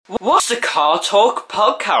What's the Car Talk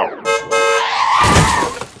podcast?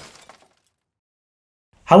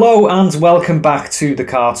 Hello and welcome back to the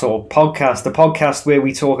Car Talk podcast, the podcast where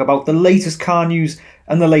we talk about the latest car news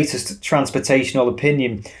and the latest transportational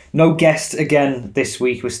opinion. No guest again this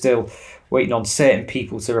week, we're still waiting on certain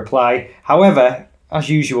people to reply. However, as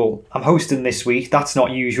usual, I'm hosting this week. That's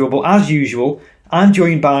not usual, but as usual, I'm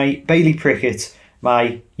joined by Bailey Prickett,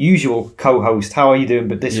 my usual co-host. How are you doing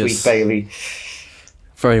this week, Bailey?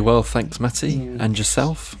 Very well, thanks, Matty. And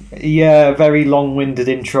yourself? Yeah, very long-winded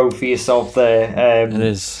intro for yourself there. It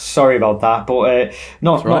is. Sorry about that, but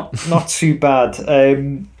not too bad.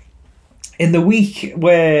 In the week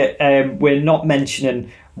where we're not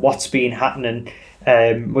mentioning what's been happening,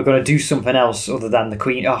 we're going to do something else other than the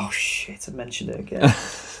Queen. Oh shit! I mentioned it again.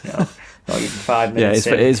 No, not even 5 minutes.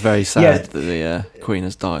 Yeah, it is very sad that the Queen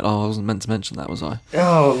has died. Oh, I wasn't meant to mention that, was I?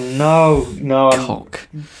 Oh no! Cock.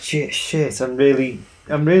 Shit!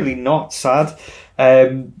 I'm really not sad.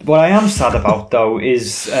 What I am sad about, though,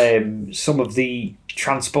 is some of the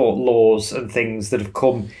transport laws and things that have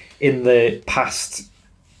come in the past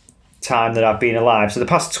time that I've been alive. So the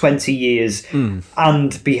past 20 years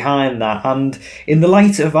and behind that. And in the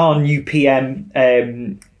light of our new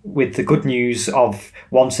PM, with the good news of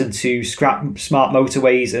wanting to scrap smart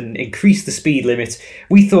motorways and increase the speed limit,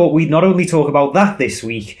 we thought we'd not only talk about that this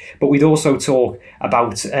week, but we'd also talk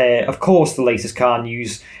about, of course, the latest car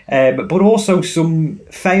news, but also some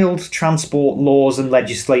failed transport laws and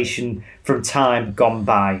legislation from time gone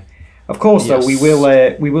by. Of course, though, we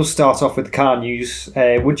will start off with car news.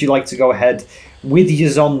 Would you like to go ahead with your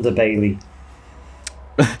Zonda, Bailey?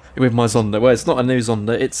 With my Zonda. Well, it's not a new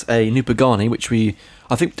Zonda, it's a new Pagani, which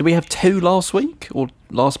I think, did we have two last week or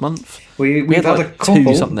last month? We had like a couple.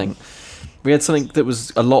 Two something. We had something that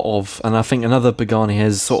was a lot of, and I think another Pagani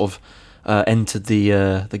has sort of entered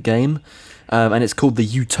the game, and it's called the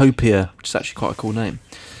Utopia, which is actually quite a cool name.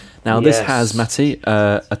 Now, this has, Matty,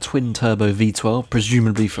 a twin-turbo V12,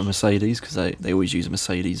 presumably from Mercedes, because they always use a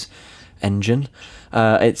Mercedes engine.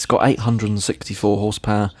 It's got 864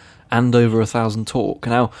 horsepower and over 1,000 torque.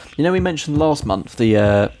 Now, we mentioned last month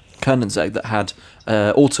the Koenigsegg that had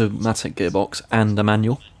automatic gearbox and a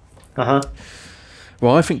manual. Uh-huh.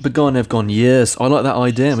 Well, I think Pagani have gone, yes, I like that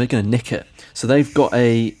idea, and we're going to nick it. So they've got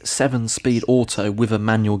a 7-speed auto with a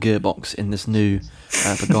manual gearbox in this new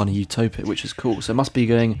Pagani Utopia, which is cool. So it must be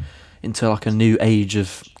going into like a new age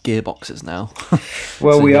of gearboxes now.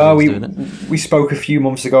 Well, so we are. We spoke a few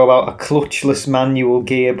months ago about a clutchless manual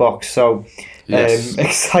gearbox, so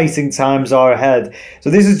exciting times are ahead. So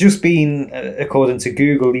this has just been, according to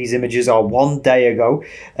Google, these images are 1 day ago.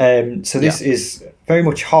 So this is very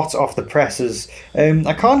much hot off the presses.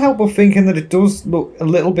 I can't help but thinking that it does look a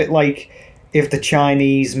little bit like if the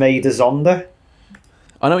Chinese made a Zonda.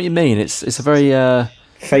 I know what you mean. It's a very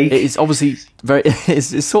fake. It's obviously very.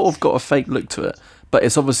 It's sort of got a fake look to it, but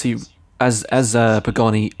it's obviously as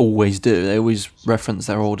Pagani always do. They always reference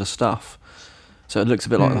their older stuff, so it looks a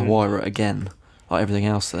bit like the Huayra again, like everything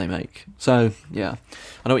else that they make. So yeah,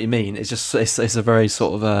 I know what you mean. It's just it's a very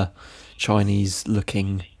sort of a Chinese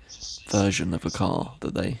looking version of a car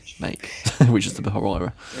that they make, which is the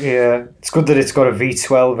Huayra. Yeah, it's good that it's got a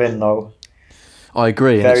V12 in though. I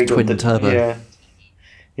agree. And it's twin turbo.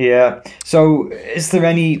 Yeah. So, is there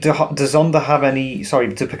any? Does Honda have any?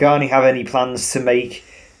 Sorry, do Pagani have any plans to make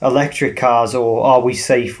electric cars, or are we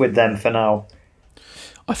safe with them for now?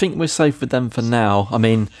 I think we're safe with them for now. I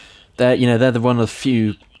mean, they're one of the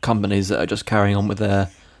few companies that are just carrying on with their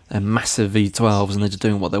massive V12s, and they're just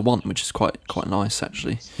doing what they want, which is quite nice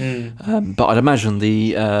actually. But I'd imagine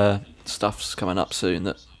the stuff's coming up soon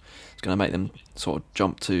that's going to make them sort of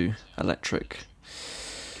jump to electric,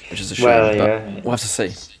 which is a shame, but we'll have to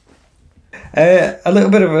see. A little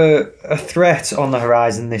bit of a threat on the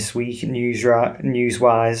horizon this week,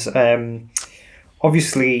 news-wise.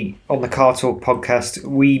 Obviously, on the Car Talk podcast,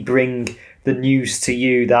 we bring the news to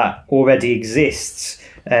you that already exists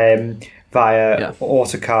via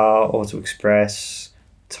Autocar, Auto Express,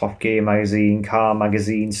 Top Gear magazine, Car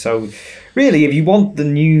magazine. So, really, if you want the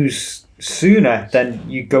news sooner, then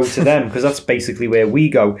you go to them, because that's basically where we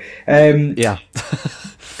go.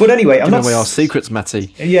 But anyway, I'm not giving away our secrets,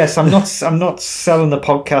 Matty. Yes, I'm not selling the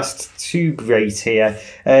podcast too great here,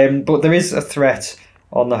 but there is a threat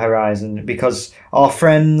on the horizon, because our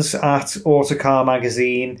friends at Autocar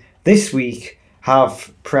magazine this week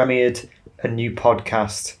have premiered a new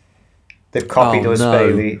podcast. They've copied us,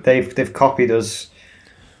 Bailey. They've copied us.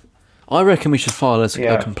 I reckon we should file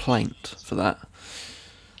a complaint for that,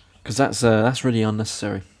 because that's really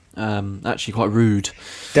unnecessary. Actually, quite rude.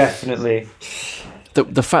 Definitely.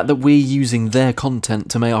 the fact that we're using their content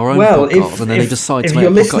to make our own Well, podcast, and then they decide to make a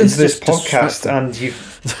podcast. If you're listening to this it's just podcast disrespectful. and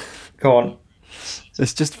you've... Go on.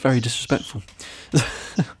 It's just very disrespectful.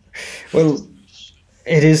 Well,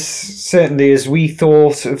 it is certainly, as we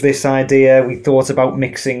thought of this idea, we thought about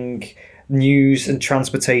mixing news and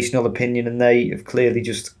transportational opinion, and they have clearly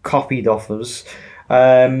just copied off us.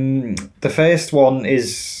 The first one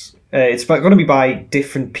is it's going to be by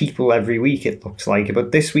different people every week, it looks like,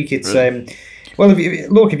 but this week it's well,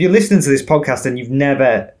 if you're listening to this podcast and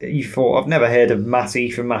you thought, I've never heard of Matty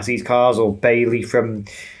from Matty's Cars or Bailey from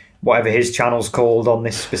whatever his channel's called on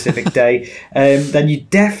this specific day, then you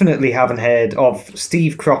definitely haven't heard of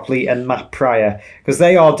Steve Cropley and Matt Pryor, because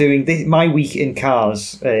they are doing My Week in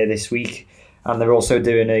Cars this week, and they're also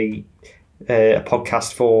doing a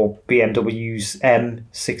podcast for BMW's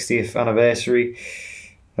M60th anniversary.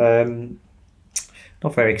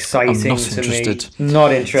 Not very exciting I'm not to interested. me.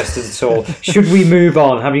 Not interested at all. Should we move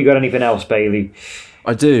on? Have you got anything else, Bailey?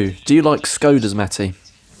 I do. Do you like Skodas, Matty?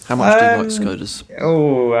 How much do you like Skodas?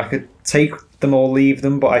 Oh, I could take them or leave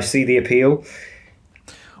them, but I see the appeal.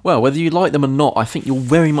 Well, whether you like them or not, I think you'll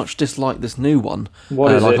very much dislike this new one.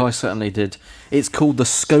 What is like it? I certainly did. It's called the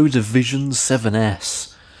Skoda Vision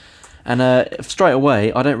 7S. And straight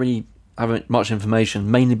away, I don't really have much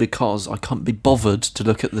information, mainly because I can't be bothered to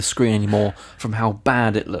look at the screen anymore from how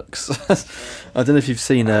bad it looks. I don't know if you've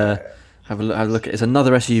seen... have a look. It's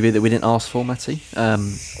another SUV that we didn't ask for, Matty,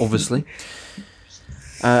 obviously.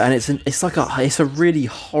 And it's a really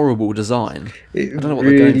horrible design. I don't know what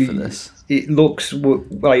they're going for this. It looks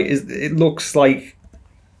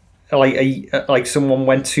like someone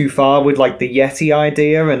went too far with like the Yeti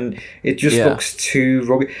idea, and it just looks too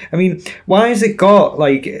rugged. I mean, why has it got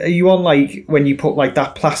like? Are you on like when you put like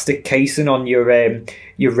that plastic casing on your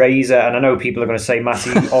razor? And I know people are going to say,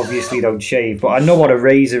 Matty, you obviously don't shave, but I know what a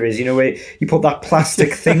razor is. You know, where you put that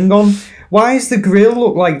plastic thing on. Why does the grill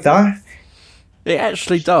look like that? It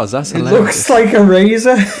actually does. That's It hilarious. looks like a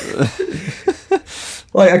razor.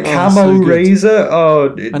 Like a camo so good. razor.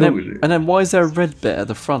 And then why is there a red bit at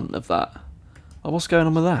the front of that? Oh, what's going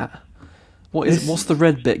on with that? What's the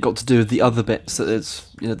red bit got to do with the other bits? That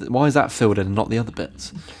it's why is that filled in and not the other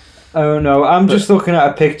bits? Oh no, I'm just looking at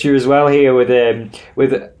a picture as well here with a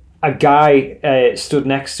guy stood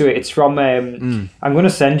next to it. It's from I'm going to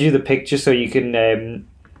send you the picture so you can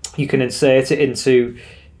insert it into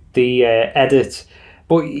the edit.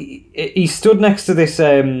 But he stood next to this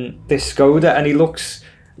Skoda, and he looks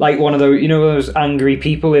like one of those angry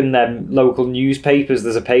people in them local newspapers.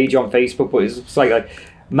 There's a page on Facebook, but it's like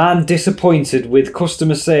man disappointed with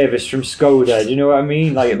customer service from Skoda. Do you know what I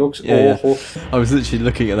mean? Like, it looks awful. Yeah. I was literally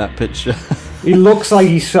looking at that picture. He looks like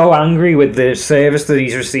he's so angry with the service that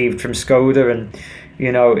he's received from Skoda, and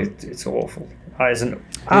it's awful. It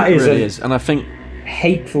really is, and I think.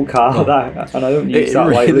 Hateful car that, and I don't use It that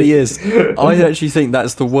lightly. really is. I actually think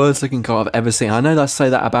that's the worst looking car I've ever seen. I know I say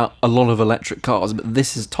that about a lot of electric cars, but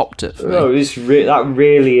this has topped it for me. Oh, that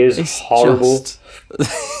really is horrible. Do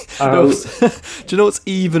you know what's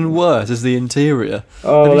even worse is the interior?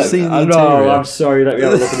 Oh, have you seen the interior? No, I'm sorry. Let me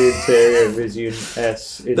have a look at the interior of Vision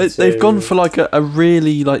S. They've gone for like a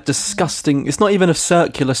really like disgusting. It's not even a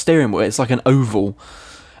circular steering wheel. It's like an oval.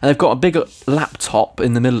 And they've got a big laptop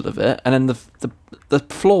in the middle of it, and then the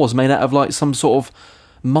floor's made out of like some sort of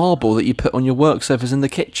marble that you put on your work surface in the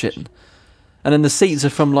kitchen. And then the seats are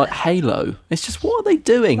from like Halo. It's just, what are they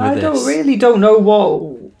doing with this? I don't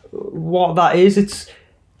know what that is.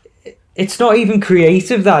 It's not even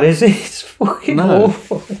creative, that is it? It's fucking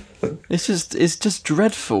awful. It's just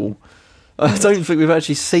dreadful. I don't think we've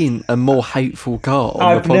actually seen a more hateful car on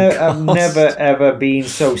I've the podcast. I've never ever been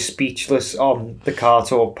so speechless on the Car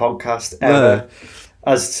Talk podcast ever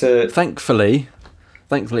as to. Thankfully,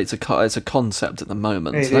 it's a concept at the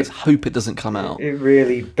moment. So let's hope it doesn't come out. It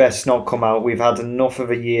really best not come out. We've had enough of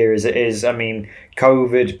a year as it is. I mean,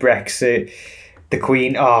 COVID, Brexit, the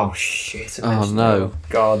Queen. Oh shit! Oh no,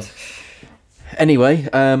 God. Anyway,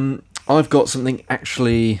 I've got something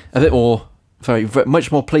actually a bit more. Very,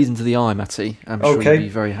 much more pleasing to the eye, Matty. I'm sure you'll be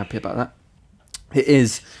very happy about that. It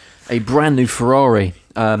is a brand new Ferrari.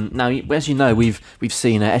 Now, as you know, we've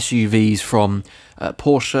seen SUVs from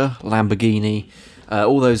Porsche, Lamborghini,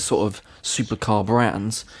 all those sort of supercar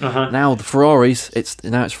brands. Now the Ferraris, it's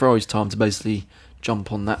Ferrari's time to basically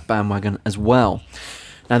jump on that bandwagon as well.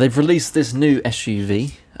 Now they've released this new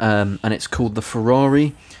SUV, and it's called the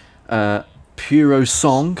Ferrari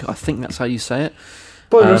Purosangue. I think that's how you say it.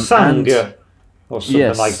 Purosangue. Or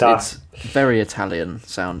something like that. It's very Italian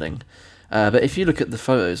sounding. But if you look at the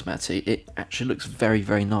photos, Matty, it actually looks very,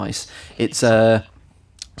 very nice. It's got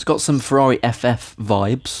some Ferrari FF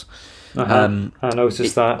vibes. I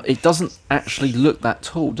noticed that. It doesn't actually look that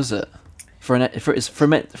tall, does it? For an for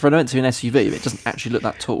meant to be an SUV, it doesn't actually look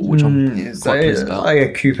that tall, which I'm quite pleased about. Like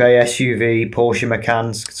a coupe SUV, Porsche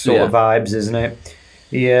Macan sort of vibes, isn't it?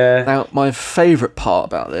 Yeah. Now, my favourite part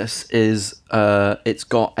about this is it's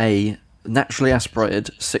got a naturally aspirated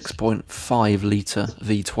 6.5 litre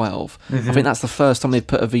V12. I think that's the first time they've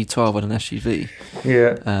put a V12 on an SUV.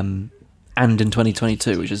 Yeah. And in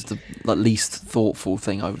 2022, which is the least thoughtful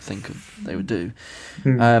thing I would think they would do.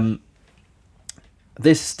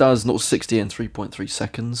 This does 0 to 60 in 3.3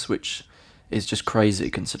 seconds, which is just crazy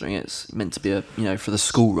considering it's meant to be for the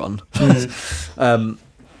school run.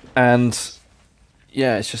 And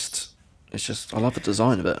yeah, it's just I love the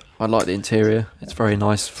design of it. I like the interior. It's very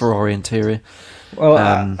nice Ferrari interior. Well,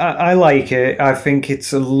 I like it. I think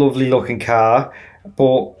it's a lovely looking car,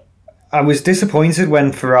 but I was disappointed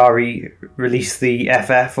when Ferrari released the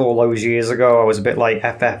FF all those years ago. I was a bit like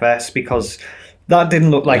FFS because that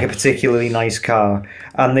didn't look like a particularly nice car,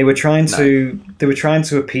 and they were trying to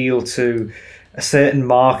appeal to a certain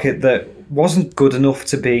market that wasn't good enough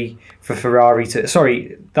to be for Ferrari to.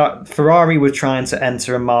 Sorry, that Ferrari were trying to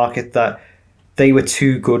enter a market that they were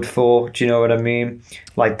too good for. Do you know what I mean?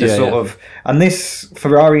 Like the of, and this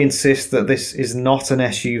Ferrari insists that this is not an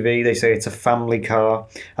SUV. They say it's a family car,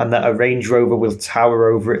 and that a Range Rover will tower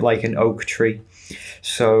over it like an oak tree.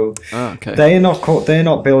 So they're not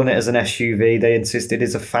billing it as an SUV. They insist it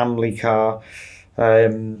is a family car.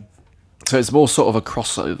 So it's more sort of a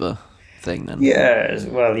crossover thing then. Yeah,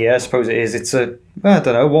 well, yeah, I suppose it is. It's a, I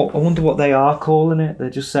don't know. I wonder what they are calling it. They're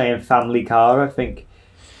just saying family car. I think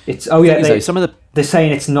it's. Oh yeah, they're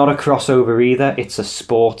saying it's not a crossover either. It's a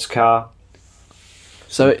sports car.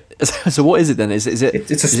 So what is it then? It's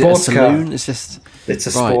a sports car. It's just it's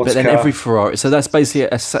a sports car. But then every Ferrari. So that's basically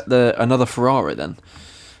another Ferrari then.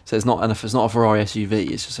 So it's not a Ferrari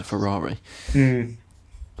SUV. It's just a Ferrari.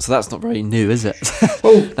 So that's not very new, is it?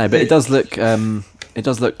 Well, no, but it does look. It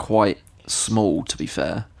does look quite small, to be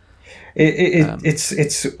fair.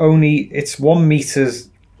 It's 1 meters.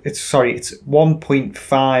 It's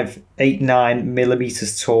 1.589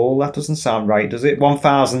 millimeters tall. That doesn't sound right, does it?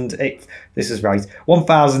 1,008. This is right.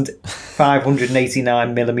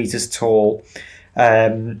 1,589 millimeters tall.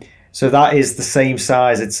 So that is the same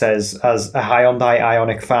size, it says, as a Hyundai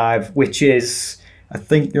Ioniq 5, which is, I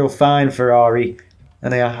think you'll find, Ferrari,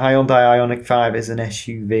 and a Hyundai Ioniq 5 is an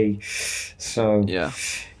SUV. So yeah.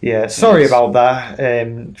 Sorry about that,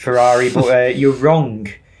 Ferrari, but you're wrong.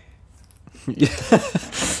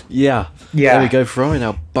 Yeah. There we go, Ferrari.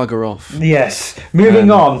 Now bugger off. Yes. Moving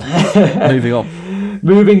on.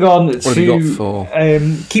 Moving on what have you got for?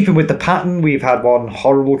 Keeping with the pattern, we've had one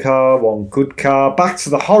horrible car, one good car. Back to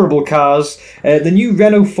the horrible cars. The new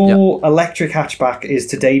Renault 4 electric hatchback is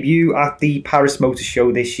to debut at the Paris Motor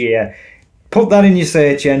Show this year. Put that in your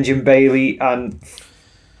search engine, Bailey, and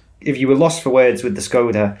if you were lost for words with the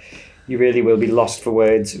Skoda, you really will be lost for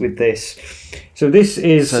words with this. So this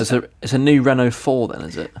is... So it's a new Renault 4 then,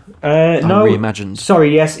 is it? No. Reimagined.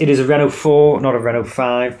 Sorry, yes, it is a Renault 4, not a Renault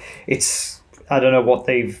 5. It's... I don't know what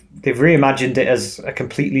they've reimagined it as a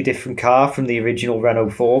completely different car from the original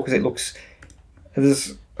Renault 4 because it looks...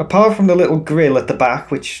 apart from the little grille at the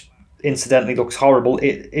back, which incidentally looks horrible,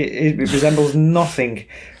 it resembles nothing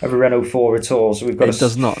of a Renault 4 at all. So we've got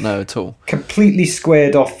does not, no, at all. Completely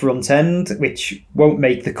squared off front end, which won't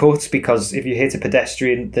make the cut because if you hit a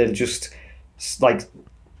pedestrian, they'll just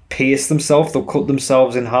pierce themselves. They'll cut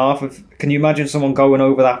themselves in half. Can you imagine someone going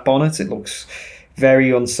over that bonnet? It looks very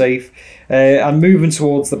unsafe. And moving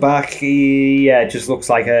towards the back, it just looks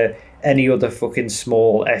like any other fucking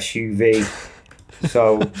small SUV.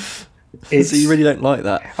 So you really don't like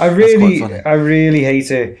that? I really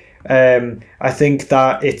hate it. I think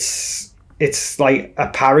that it's like a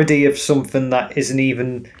parody of something that isn't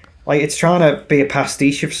even like it's trying to be a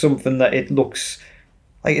pastiche of something that it looks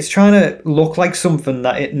like it's trying to look like something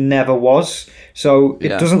that it never was. So it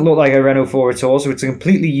doesn't look like a Renault 4 at all. So it's a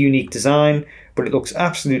completely unique design, but it looks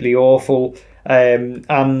absolutely awful.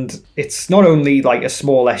 And it's not only like a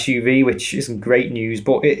small SUV, which isn't great news,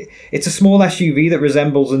 but it's a small SUV that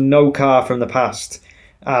resembles a no car from the past.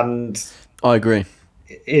 And I agree.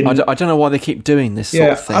 I don't know why they keep doing this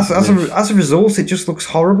sort of thing. As a result, it just looks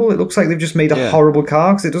horrible. It looks like they've just made a horrible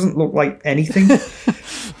car because it doesn't look like anything.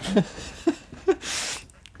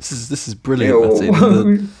 This is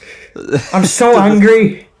brilliant. I'm so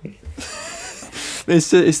angry.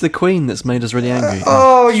 It's the Queen that's made us really angry.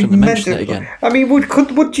 You mentioned it again. I mean,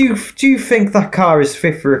 do you think that car is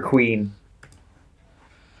fit for a Queen?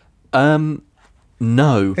 No.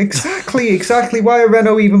 Exactly. Why are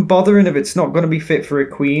Renault even bothering if it's not going to be fit for a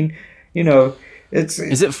Queen? You know,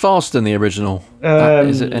 Is it faster than the original?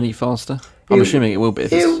 Is it any faster? I'm assuming it will be.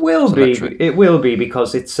 It will be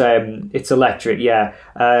because it's electric, yeah.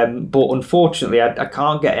 But unfortunately, I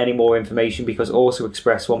can't get any more information because Auto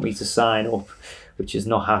Express want me to sign up, which is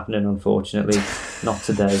not happening, unfortunately. Not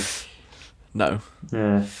today. No.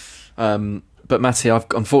 Yeah. But Matty, I've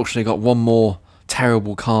unfortunately got one more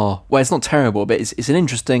terrible car. Well, it's not terrible, but it's an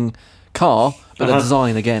interesting car, but the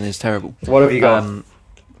design again is terrible. What have you got?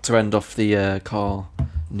 To end off the car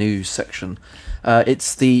news section,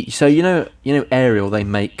 it's the you know Ariel. They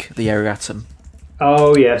make the Ariatum.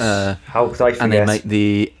 Oh yes. How could I forget? And they make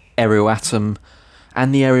the Ariatum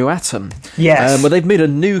and the Ariatum. Yes. Well, they've made a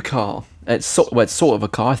new car. It's sort of a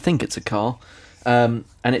car. I think it's a car, and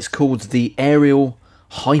it's called the Ariel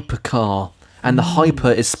Hypercar. And the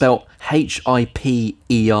hyper is spelt Hyper,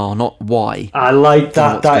 not Y. I like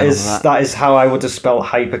that. That is how I would have spelled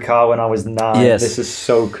hypercar when I was 9. Yes. This is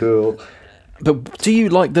so cool. But do you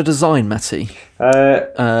like the design, Matty?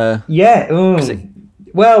 Yeah.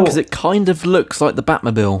 Because it kind of looks like the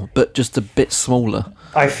Batmobile, but just a bit smaller.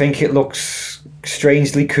 I think it looks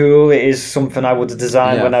strangely cool. It is something I would have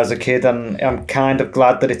designed when I was a kid, and I'm kind of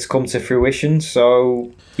glad that it's come to fruition.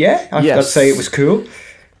 So, yeah, I'd say it was cool.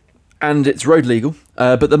 And it's road legal.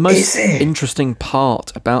 But the most interesting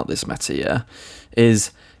part about this, Matty, is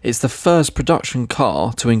it's the first production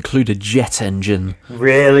car to include a jet engine.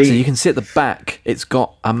 Really? So you can see at the back, it's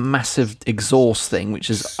got a massive exhaust thing, which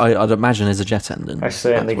is I'd imagine is a jet engine. I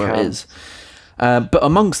certainly That's where can. it is. But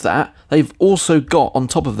amongst that, they've also got, on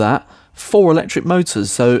top of that, 4 electric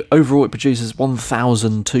motors. So overall, it produces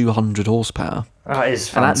 1,200 horsepower. That is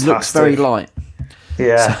fantastic. And that looks very light.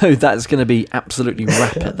 Yeah. So that's going to be absolutely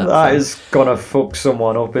rapid. That is going to fuck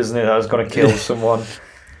someone up, isn't it? That's going to kill someone.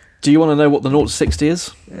 Do you want to know what the 0 to 60 is?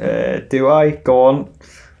 Do I? Go on.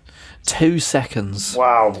 2 seconds.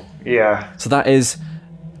 Wow. Yeah. So that is...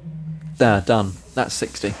 done. That's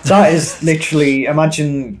 60. That is literally...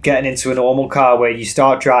 Imagine getting into a normal car where you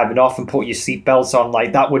start driving off and put your seatbelt on.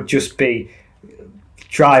 Like, that would just be...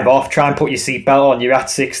 Drive off, try and put your seatbelt on. You're at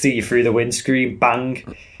 60, you're through the windscreen,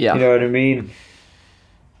 bang. Yeah. You know what I mean?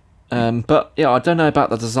 But yeah, I don't know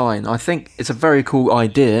about the design. I think it's a very cool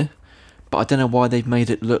idea, but I don't know why they've made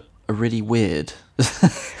it look really weird.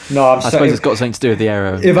 No, I suppose it's got something to do with the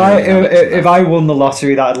aero. If I won the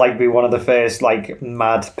lottery, that'd be one of the first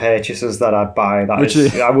mad purchases that I'd buy.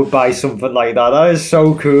 I would buy something like that. That is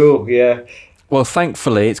so cool. Yeah. Well,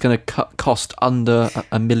 thankfully, it's going to cost under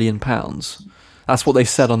 £1 million. That's what they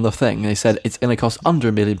said on the thing. They said it's going to cost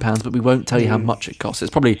under £1 million, but we won't tell you how much it costs.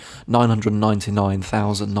 It's probably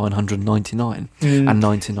 999,999 and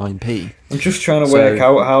 99p. I'm just trying to work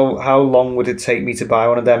out how long would it take me to buy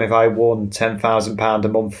one of them if I won £10,000 a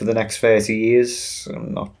month for the next 30 years.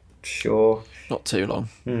 I'm not sure. Not too long.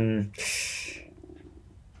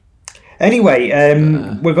 Anyway,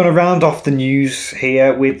 we're going to round off the news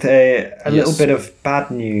here with a little bit of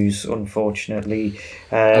bad news, unfortunately.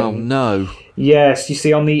 Oh, no. Yes, you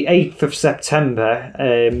see, on the 8th of September,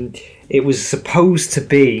 it was supposed to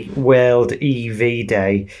be World EV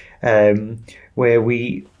Day, where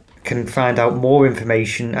we can find out more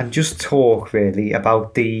information and just talk, really,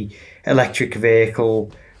 about the electric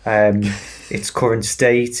vehicle, its current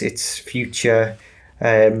state, its future,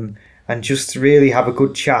 and just really have a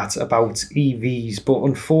good chat about EVs. But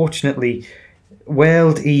unfortunately,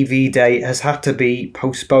 World EV Day has had to be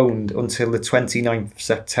postponed until the 29th of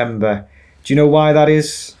September. Do you know why that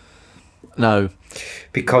is? No.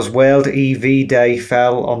 Because World EV Day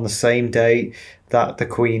fell on the same day that the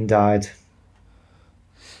Queen died.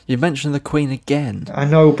 You mentioned the Queen again. I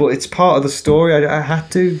know, but it's part of the story. I had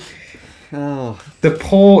to. Oh, the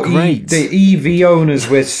poor the EV owners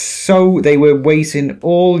they were waiting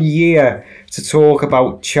all year to talk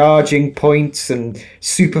about charging points and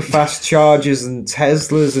super fast chargers and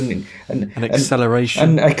Teslas and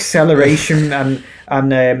acceleration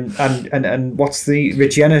and what's the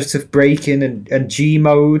regenerative braking and G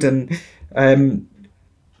mode and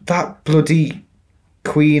that bloody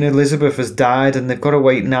Queen Elizabeth has died and they've got to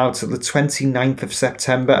wait now till the 29th of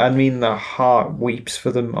September. I mean, the heart weeps for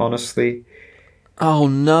them, honestly. Oh,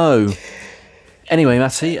 no. Anyway,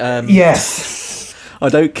 Matty. Yes. I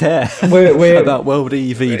don't care about World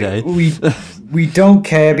EV Day. We don't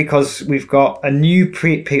care because we've got a new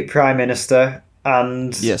Prime Minister.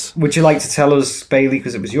 And yes. Would you like to tell us, Bailey,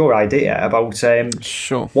 because it was your idea, about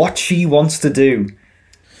sure. what she wants to do?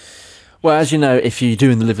 Well, as you know, if you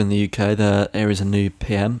do live in the UK, there is a new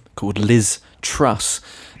PM called Liz Truss.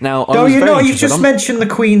 Now, you just mentioned the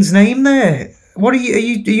Queen's name there. What are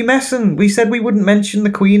you messing? We said we wouldn't mention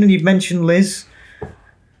the Queen, and you've mentioned Liz.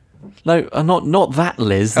 No, not that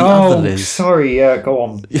Liz. The other Liz. Sorry. Yeah, go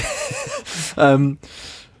on.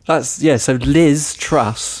 So Liz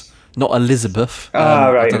Truss, not Elizabeth.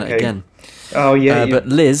 Right. I've done okay. it again. Oh yeah. But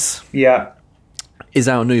Liz. Yeah. Is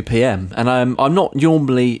our new PM, and I'm not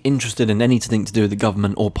normally interested in anything to do with the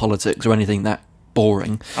government or politics or anything that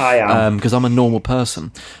boring. I am because I'm a normal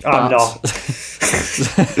person. I'm not.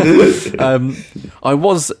 I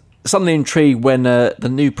was suddenly intrigued when the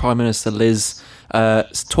new Prime Minister Liz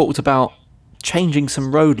talked about changing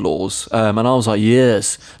some road laws, and I was like,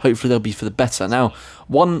 yes, hopefully they'll be for the better. Now,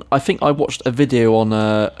 I think I watched a video on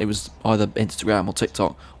it was either Instagram or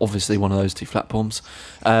TikTok, obviously one of those two platforms,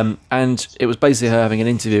 and it was basically her having an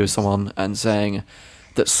interview with someone and saying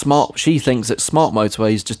that she thinks that smart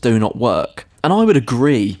motorways just do not work. And I would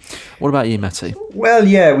agree. What about you, Matty? Well,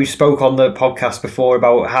 yeah, we spoke on the podcast before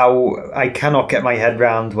about how I cannot get my head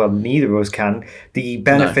round, well, neither of us can, the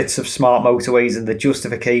benefits of smart motorways and the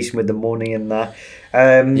justification with the money and that.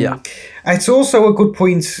 Yeah. It's also a good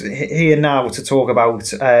point here now to talk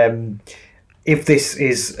about if this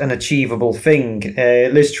is an achievable thing.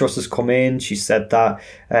 Liz Truss has come in, she said that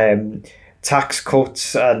tax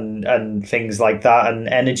cuts and things like that, and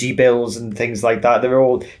energy bills and things like that,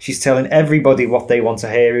 she's telling everybody what they want to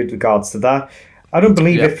hear with regards to that. I don't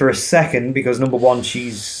believe it for a second, because number one,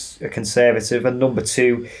 she's a conservative, and number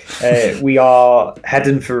two, we are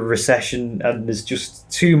heading for a recession and there's just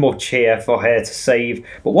too much here for her to save.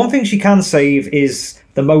 But one thing she can save is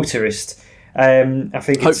the motorist. I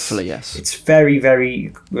think hopefully yes, it's very,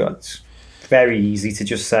 very, it's very easy to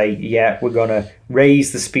just say, yeah, we're going to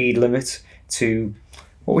raise the speed limit to,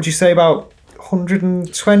 what would you say, about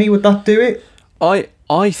 120? Would that do it?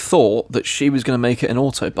 I thought that she was going to make it an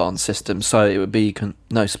autobahn system, so it would be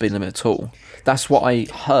no speed limit at all. That's what I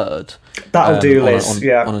heard. That'll do, Liz.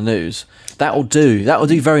 On the news. That'll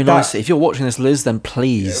do very nicely. If you're watching this, Liz, then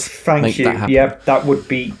please thank you. That happen. Yeah, that would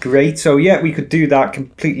be great. So yeah, we could do that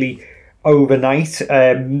completely overnight.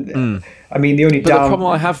 I mean, the problem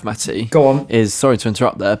I have, Matty, go on, is, sorry to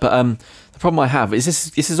interrupt there, but the problem I have is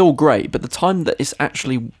this is all great, but the time that it's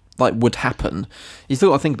actually would happen, you still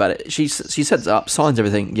got to think about it. She sets it up, signs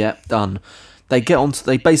everything, yeah, done. They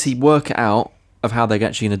basically work it out of how they're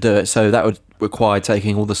actually going to do it. So that would require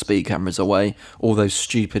taking all the speed cameras away, all those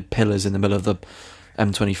stupid pillars in the middle of the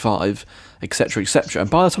M25, etc., etc.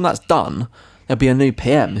 And by the time that's done, there'll be a new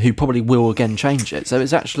PM who probably will again change it. So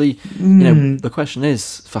it's actually, the question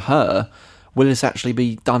is for her, will this actually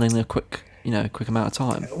be done in a quick amount of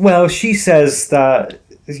time? Well, she says that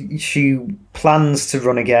she plans to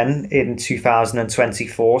run again in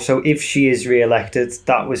 2024. So if she is re-elected,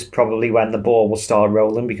 that was probably when the ball will start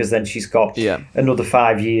rolling, because then she's got another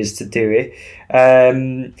 5 years to do it.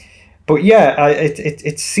 But yeah,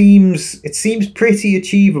 it seems pretty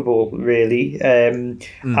achievable, really. And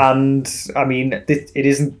I mean, it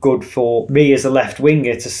isn't good for me as a left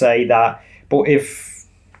winger to say that. But if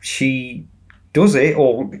she does it,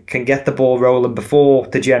 or can get the ball rolling before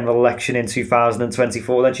the general election in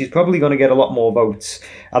 2024, then she's probably going to get a lot more votes,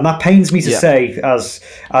 and that pains me to say as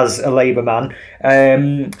a Labour man.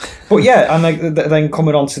 But yeah, and then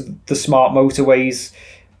coming on to the smart motorways,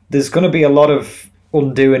 there's going to be a lot of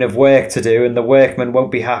undoing of work to do, and the workmen won't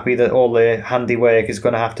be happy that all their handiwork is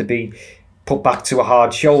going to have to be put back to a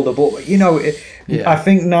hard shoulder. But I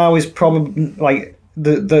think now is probably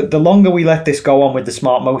the longer we let this go on with the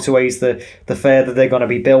smart motorways, the further they're going to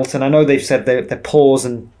be built. And I know they've said they're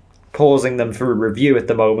pausing them for a review at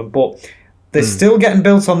the moment, but they're still getting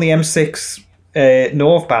built on the M6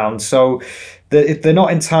 northbound, so they're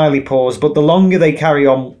not entirely paused. But the longer they carry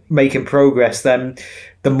on making progress, then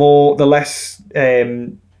the less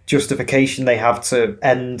justification they have to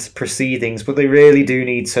end proceedings. But they really do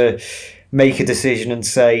need to make a decision and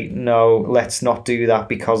say, no, let's not do that,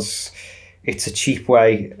 because it's a cheap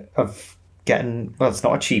way of getting. Well, it's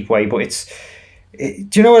not a cheap way, but do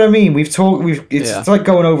you know what I mean? It's like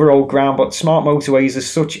going over old ground. But smart motorways is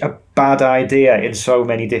such a bad idea in so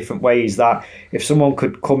many different ways that if someone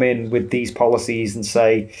could come in with these policies and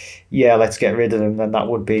say, yeah, let's get rid of them, then that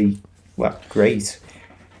would be, well, great.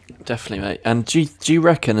 Definitely, mate. And do you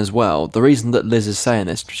reckon as well, the reason that Liz is saying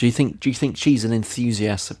this, do you think she's an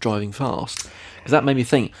enthusiast of driving fast? Because that made me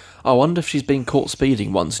think, I wonder if she's been caught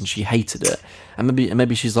speeding once and she hated it, and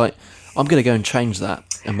maybe she's like, I'm going to go and change that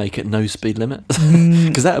and make it no speed limit.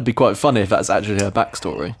 Because that would be quite funny if that's actually her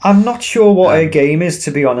backstory. I'm not sure what her game is,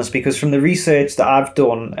 to be honest, because from the research that I've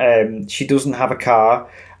done, she doesn't have a car.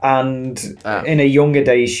 And in her younger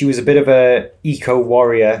days, she was a bit of a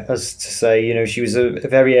eco-warrior, as to say. She was a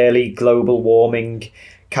very early global warming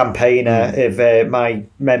campaigner, if my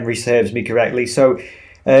memory serves me correctly. So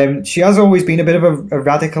She has always been a bit of a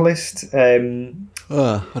radicalist.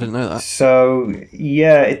 I didn't know that. So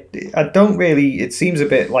yeah, I don't really. It seems a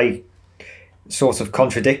bit like sort of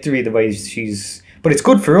contradictory the way she's. But it's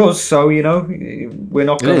good for us, so we're not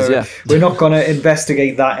gonna we're not gonna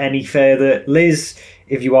investigate that any further. Liz,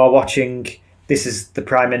 if you are watching, this is the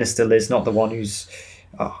Prime Minister, Liz, not the one who's.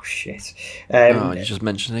 Oh shit! You just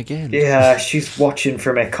mentioned it again. Yeah, she's watching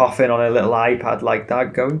from her coffin on her little iPad like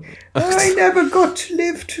that, going, "I never got to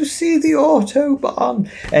live to see the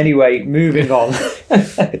Autobahn." Anyway, moving on.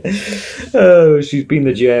 Oh, she's been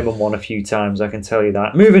the German one a few times, I can tell you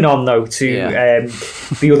that. Moving on though to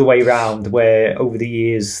the other way round, where over the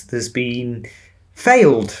years there's been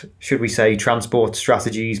failed, should we say, transport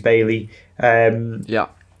strategies, Bailey. Yeah.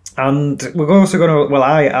 And we're also going to,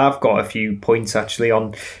 I've got a few points actually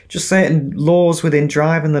on just certain laws within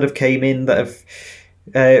driving that have came in that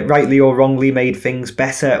have rightly or wrongly made things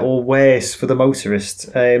better or worse for the motorist.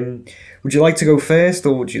 Would you like to go first,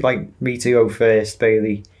 or would you like me to go first,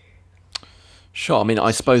 Bailey? Sure. I mean,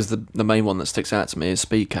 I suppose the main one that sticks out to me is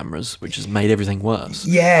speed cameras, which has made everything worse.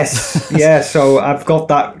 Yes, yeah. So I've got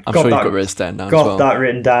that. I'm sure you've got written down. Got that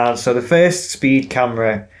written down. So the first speed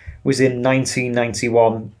camera was in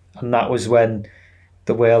 1991. And that was when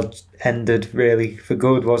the world ended, really, for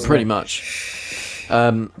good, wasn't it? Pretty much.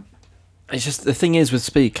 It's just, the thing is with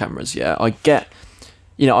speed cameras, I get,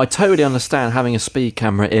 I totally understand having a speed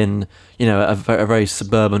camera in, a very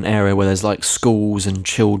suburban area where there's like schools and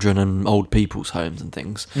children and old people's homes and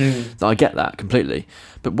things. I get that completely.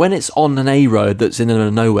 But when it's on an A road that's in the middle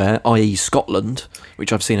of nowhere, i.e. Scotland,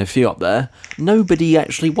 which I've seen a few up there, nobody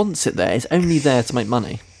actually wants it there. It's only there to make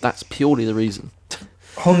money. That's purely the reason.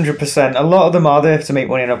 100%. A lot of them are there to make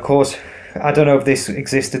money, and of course, I don't know if this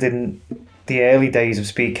existed in the early days of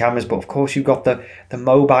speed cameras, but of course you've got the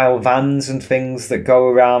mobile vans and things that go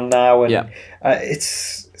around now, and it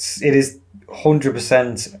is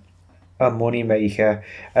 100% a money maker.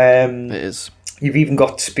 It is. You've even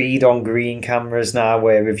got speed on green cameras now,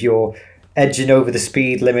 where if you're edging over the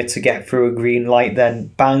speed limit to get through a green light, then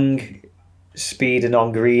bang, speeding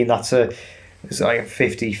on green. It's like a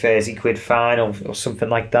 50, 30 quid fine or something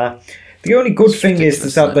like that. The only good thing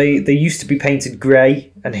is that they used to be painted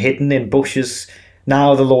grey and hidden in bushes.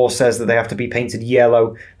 Now the law says that they have to be painted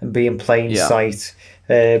yellow and be in plain sight.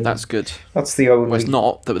 That's good. That's the only... Well, it's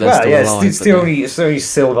not, but they're still alive. It's the only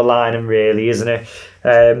silver lining, really, isn't it?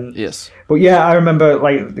 Yes. But yeah, I remember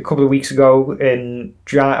like a couple of weeks ago,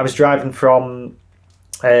 I was driving from...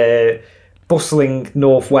 bustling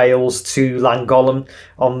North Wales to Llangollen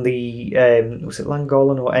on the was it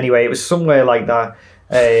Llangollen, or anyway, it was somewhere like that.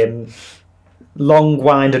 Long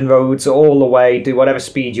winding roads all the way, do whatever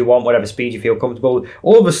speed you want, whatever speed you feel comfortable.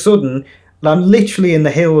 All of a sudden, I'm literally in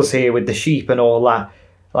the hills here with the sheep and all that,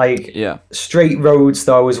 like straight roads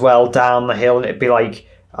though as well down the hill, and it'd be like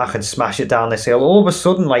I can smash it down this hill. All of a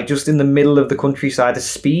sudden, like just in the middle of the countryside, a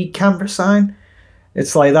speed camera sign.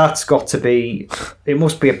 It's like, that's got to be... It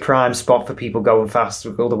must be a prime spot for people going fast.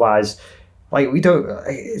 Otherwise, like, we don't...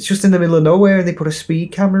 It's just in the middle of nowhere and they put a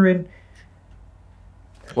speed camera in.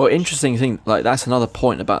 Well, interesting thing, like, that's another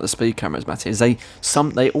point about the speed cameras, Matty, is they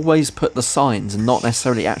always put the signs and not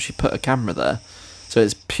necessarily actually put a camera there. So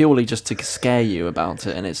it's purely just to scare you about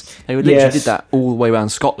it, and they literally did that all the way around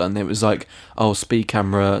Scotland. It was like, speed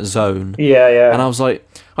camera zone. Yeah. And I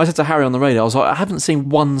said to Harry on the radio, I was like, I haven't seen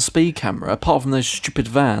one speed camera apart from those stupid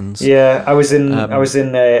vans. Yeah, I was in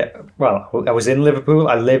Liverpool.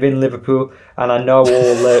 I live in Liverpool, and I know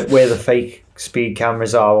all where the fake speed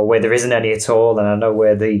cameras are, or where there isn't any at all, and I know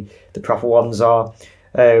where the proper ones are.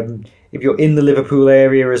 If you're in the Liverpool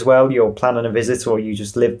area as well, you're planning a visit or you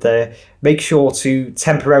just live there, make sure to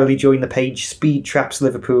temporarily join the page Speed Traps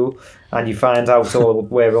Liverpool, and you find out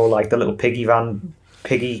where all like the little piggy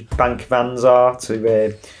bank vans are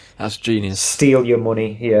to that's genius. Steal your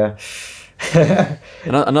money. Yeah.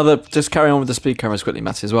 Another, just carry on with the speed cameras quickly,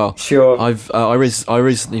 Matty, as well. Sure. I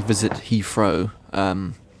recently visited Heathrow.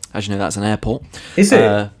 As you know, that's an airport. Is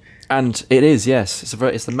it? And it is, yes.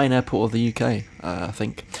 It's the main airport of the UK, I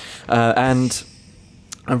think. And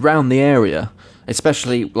around the area,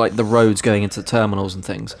 especially like the roads going into the terminals and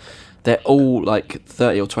things, they're all like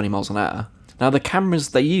 30 or 20 miles an hour. Now the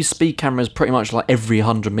cameras, they use speed cameras pretty much like every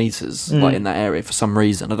 100 metres, like in that area for some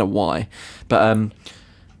reason. I don't know why. But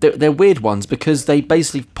they're weird ones because they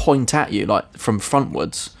basically point at you like from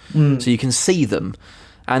frontwards, so you can see them.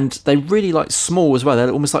 And they're really like small as well. They're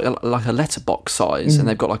almost like a letterbox size, and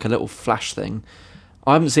they've got like a little flash thing.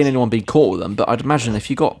 I haven't seen anyone be caught with them, but I'd imagine if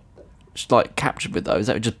you got like captured with those,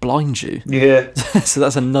 that would just blind you. Yeah. So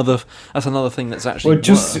that's another thing that's actually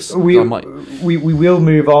worse. We will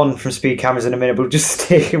move on from speed cameras in a minute, but just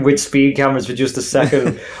sticking with speed cameras for just a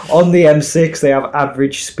second. On the M6, they have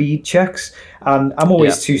average speed checks, and I'm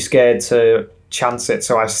always too scared to chance it,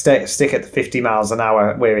 so I stick at the 50 miles an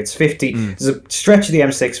hour where it's 50. There's a stretch of the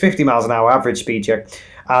M6, 50 miles an hour average speed check,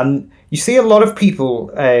 and you see a lot of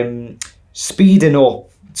people speeding up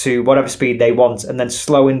to whatever speed they want and then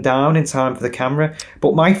slowing down in time for the camera.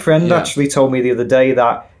 But my friend actually told me the other day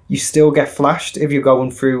that you still get flashed if you're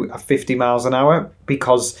going through at 50 miles an hour,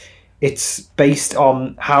 because it's based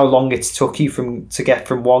on how long it's took you to get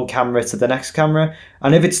from one camera to the next camera,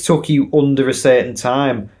 and if it's took you under a certain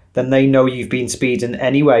time, then they know you've been speeding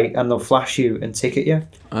anyway, and they'll flash you and ticket you.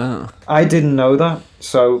 Oh. I didn't know that.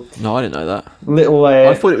 So no, I didn't know that.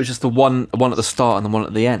 I thought it was just the one at the start and the one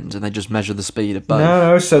at the end, and they just measure the speed of both.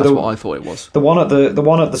 No. So that's what I thought it was. The one at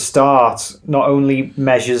the start not only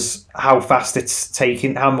measures how fast it's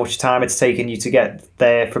taking, how much time it's taken you to get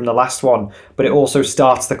there from the last one, but it also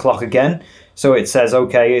starts the clock again. So it says,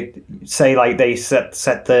 okay, say like they set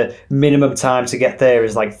the minimum time to get there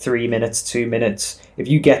is like 3 minutes, 2 minutes. If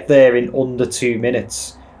you get there in under 2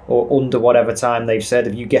 minutes, or under whatever time they've said,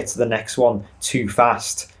 if you get to the next one too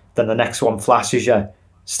fast, then the next one flashes you,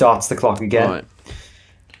 starts the clock again. Right.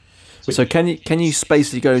 So can you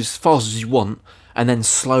basically go as fast as you want and then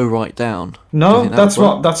slow right down? No, that's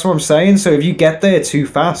what I'm saying. So if you get there too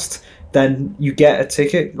fast, then you get a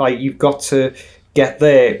ticket. Like, you've got to get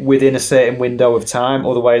there within a certain window of time,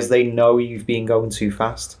 otherwise they know you've been going too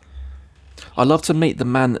fast. I'd love to meet the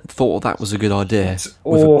man that thought that was a good idea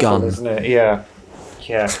with awful, a gun, isn't it? Yeah,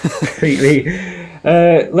 completely.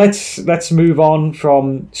 Let's move on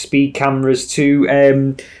from speed cameras to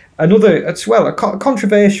a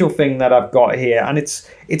controversial thing that I've got here, and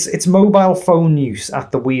it's mobile phone use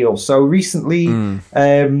at the wheel. So recently,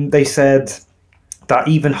 they said that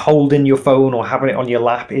even holding your phone or having it on your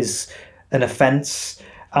lap is an offence,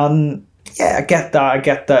 and I get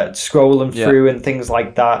that scrolling through and things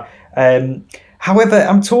like that. However,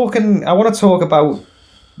 I want to talk about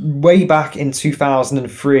way back in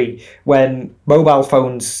 2003 when mobile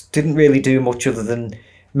phones didn't really do much other than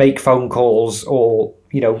make phone calls or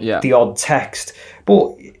the odd text.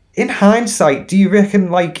 But in hindsight, do you reckon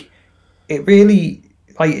it really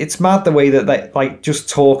it's mad the way that just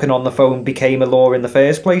talking on the phone became a law in the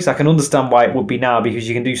first place? I can understand why it would be now, because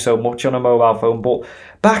you can do so much on a mobile phone, but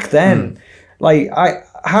back then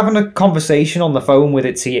having a conversation on the phone with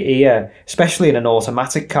it to your ear, especially in an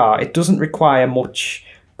automatic car, it doesn't require much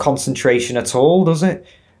concentration at all, does it?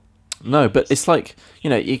 No, but it's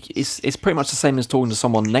it's pretty much the same as talking to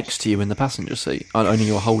someone next to you in the passenger seat, only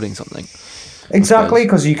you're holding something. Exactly,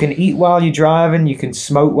 because you can eat while you're driving, you can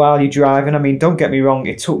smoke while you're driving. I mean, don't get me wrong,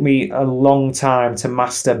 it took me a long time to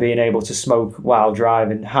master being able to smoke while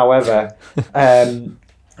driving. However,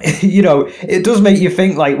 it does make you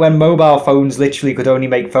think, when mobile phones literally could only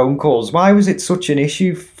make phone calls, why was it such an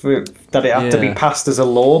issue that it had to be passed as a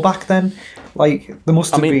law back then? There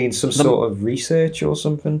must have been some sort of research or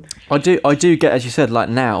something. I do get, as you said,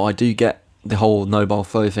 now I do get the whole mobile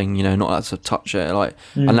phone thing, not allowed to touch it,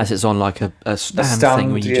 unless it's on a stand thing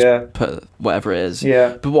where you just put whatever it is.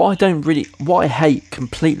 Yeah. But what I hate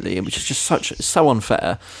completely, which is just so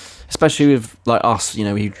unfair, especially with us,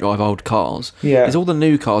 who drive old cars, is all the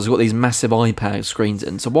new cars have got these massive iPad screens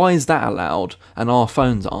in. So why is that allowed and our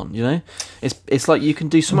phones aren't? It's like you can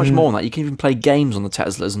do so much more on that. You can even play games on the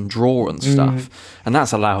Teslas and draw and stuff, and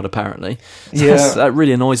that's allowed apparently. So that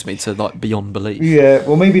really annoys me to beyond belief. Yeah,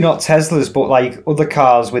 well, maybe not Teslas, but other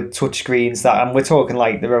cars with touch screens and we're talking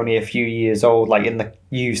they're only a few years old. In the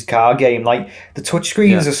used car game, the touch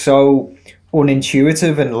screens are so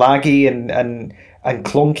unintuitive and laggy and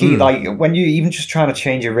clunky. When you even just trying to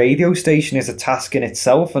change a radio station is a task in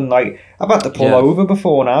itself, and I've had to pull over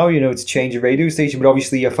before now, to change a radio station. But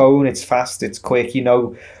obviously your phone, it's fast, it's quick, you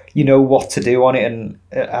know what to do on it and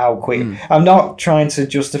how quick. I'm not trying to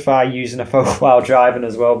justify using a phone while driving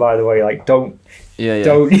as well, by the way. Don't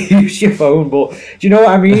use your phone, but do you know what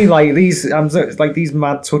I mean? These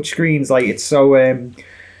mad touchscreens, it's so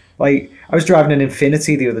I was driving an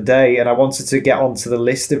Infiniti the other day, and I wanted to get onto the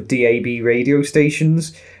list of DAB radio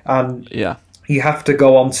stations, and you have to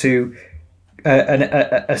go onto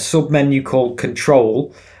a sub-menu called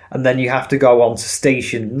Control, and then you have to go on to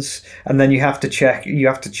Stations, and then you have to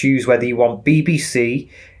choose whether you want BBC,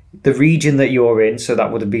 the region that you're in, so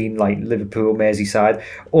that would have been Liverpool, Merseyside,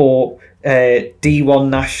 or D1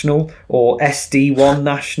 National, or SD1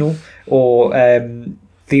 National, or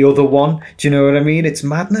the other one. Do you know what I mean? It's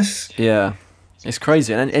madness. Yeah. It's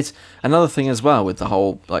crazy, and it's another thing as well with the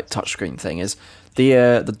whole like touchscreen thing is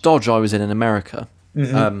the Dodge I was in America.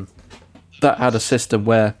 That had a system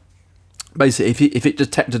where basically if it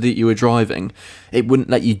detected that you were driving, it wouldn't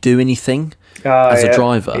let you do anything as a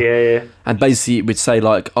driver. Yeah. And basically it would say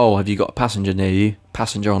like, "Oh, have you got a passenger near you?"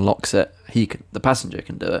 Passenger unlocks it. The passenger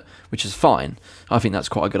can do it, which is fine. I think that's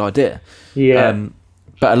quite a good idea. Yeah.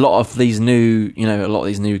 But a lot of these new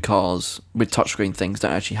cars with touchscreen things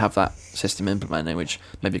don't actually have that system implemented, which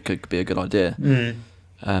maybe could be a good idea.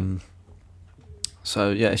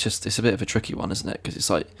 So yeah, it's a bit of a tricky one, isn't it? Because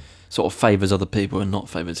it's like sort of favours other people and not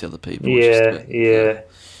favours the other people. Yeah.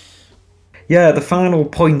 The final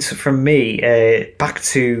point from me, back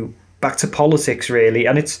to politics really,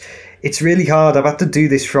 and it's really hard. I've had to do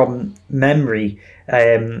this from memory.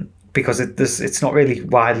 Because it's not really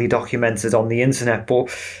widely documented on the internet, but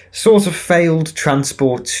sort of failed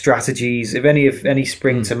transport strategies, if any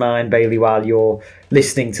spring to mind, Bailey, while you're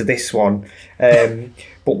listening to this one. But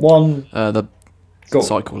one... the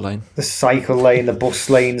cycle lane. The cycle lane, the bus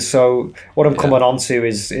lane. So what I'm coming on to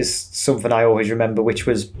is something I always remember, which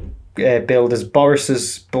was billed as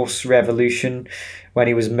Boris's bus revolution when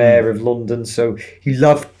he was mayor of London. So he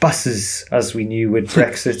loved buses, as we knew with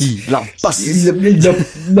Brexit. He loved buses. He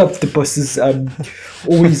loved the buses.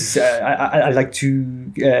 Always, I like to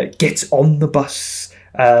get on the bus.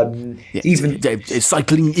 Even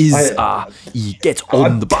cycling is you get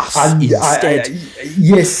on the bus instead.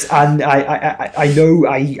 Yes, and I know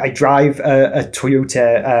I drive a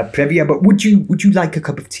Toyota Previa, but would you like a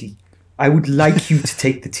cup of tea? I would like you to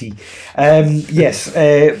take the tea. Yes,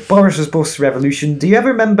 Boris's bus revolution. Do you ever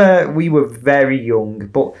remember? We were very young,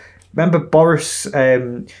 but remember Boris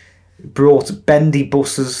brought bendy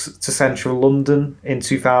buses to central London in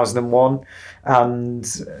 2001, and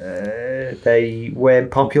they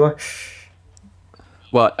weren't popular.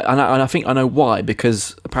 Well, and I think I know why,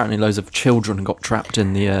 because apparently loads of children got trapped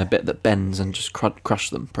in the bit that bends and just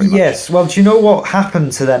crushed them, pretty much. Yes, well, do you know what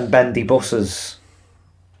happened to them bendy buses?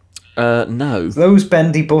 No. Those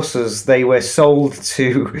bendy buses, they were sold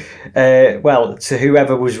to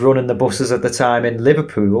whoever was running the buses at the time in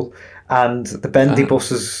Liverpool, and the bendy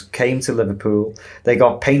buses came to Liverpool. They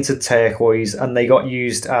got painted turquoise, and they got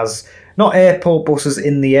used as not airport buses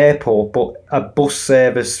in the airport, but a bus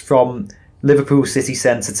service from Liverpool city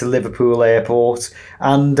centre to Liverpool airport,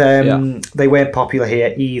 and they weren't popular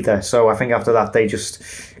here either. So I think after that they just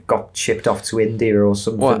got shipped off to India or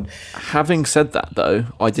something. Well, having said that, though,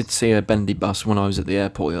 I did see a bendy bus when I was at the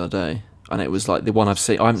airport the other day, and it was like the one I've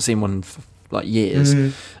seen. I haven't seen one for like years.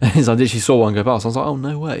 I literally saw one go past. I was like, oh,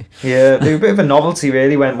 no way. Yeah, they were a bit of a novelty,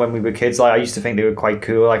 really, when we were kids. Like I used to think they were quite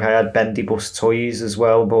cool. Like I had bendy bus toys as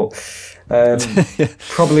well, but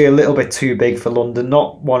probably a little bit too big for London.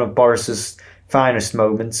 Not one of Boris's finest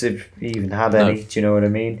moments, if he even had any. Do you know what I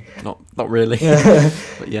mean? Not really.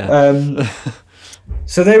 But yeah.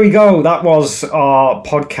 So there we go. That was our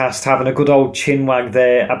podcast, having a good old chinwag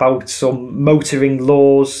there about some motoring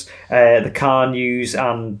laws, the car news,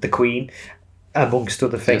 and the Queen, amongst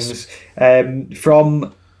other things. Yes.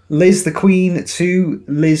 From Liz the Queen to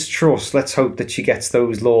Liz Truss. Let's hope that she gets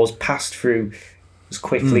those laws passed through as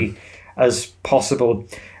quickly as possible.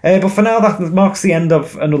 But for now, that marks the end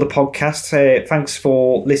of another podcast. Thanks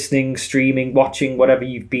for listening, streaming, watching, whatever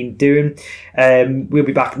you've been doing. We'll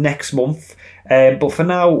be back next month. But for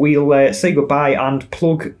now, we'll say goodbye and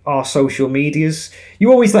plug our social medias.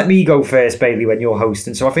 You always let me go first, Bailey, when you're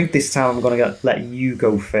hosting, so I think this time I'm going to let you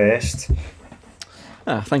go first.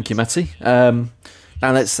 Thank you, Matty. And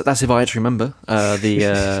that's if I actually remember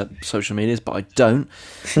the social medias, but I don't.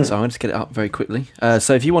 So I'm going to just get it up very quickly.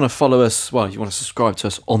 So if you want to follow us, well, if you want to subscribe to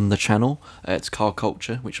us on the channel, it's Car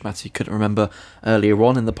Culture, which Matty couldn't remember earlier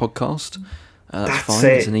on in the podcast. That's fine.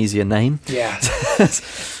 It's an easier name. Yeah.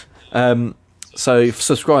 So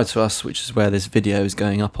subscribe to us, which is where this video is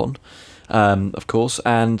going up on, of course.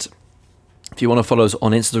 And if you want to follow us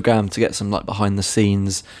on Instagram to get some like behind the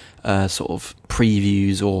scenes sort of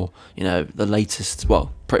previews, or the latest,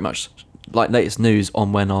 well, pretty much like latest news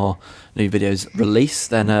on when our new videos release,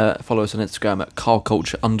 then follow us on Instagram at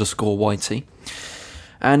carculture_YT.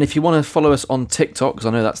 And if you want to follow us on TikTok, because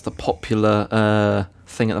I know that's the popular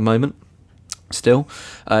thing at the moment still,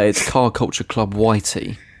 it's Car Culture Club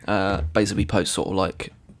YT. Basically post sort of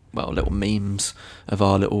like, well, little memes of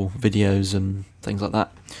our little videos and things like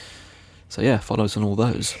that. So yeah, follow us on all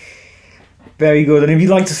those. Very good. And if you'd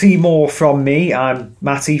like to see more from me, I'm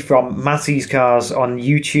Matty from Matty's Cars on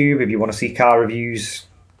YouTube. If you want to see car reviews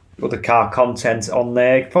other car content on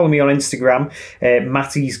there. Follow me on Instagram,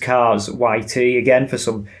 Matty's Cars YT, again for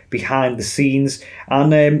some behind the scenes.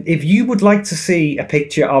 And if you would like to see a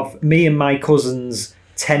picture of me and my cousins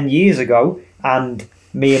 10 years ago and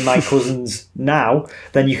me and my cousins now,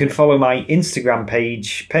 then you can follow my Instagram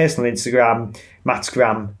page, personal Instagram,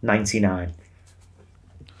 mattsgram99.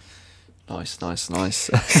 Nice.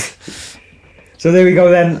 So there we go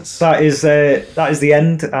then. That is the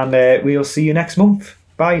end, and we'll see you next month.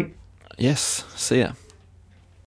 Bye. Yes, see ya.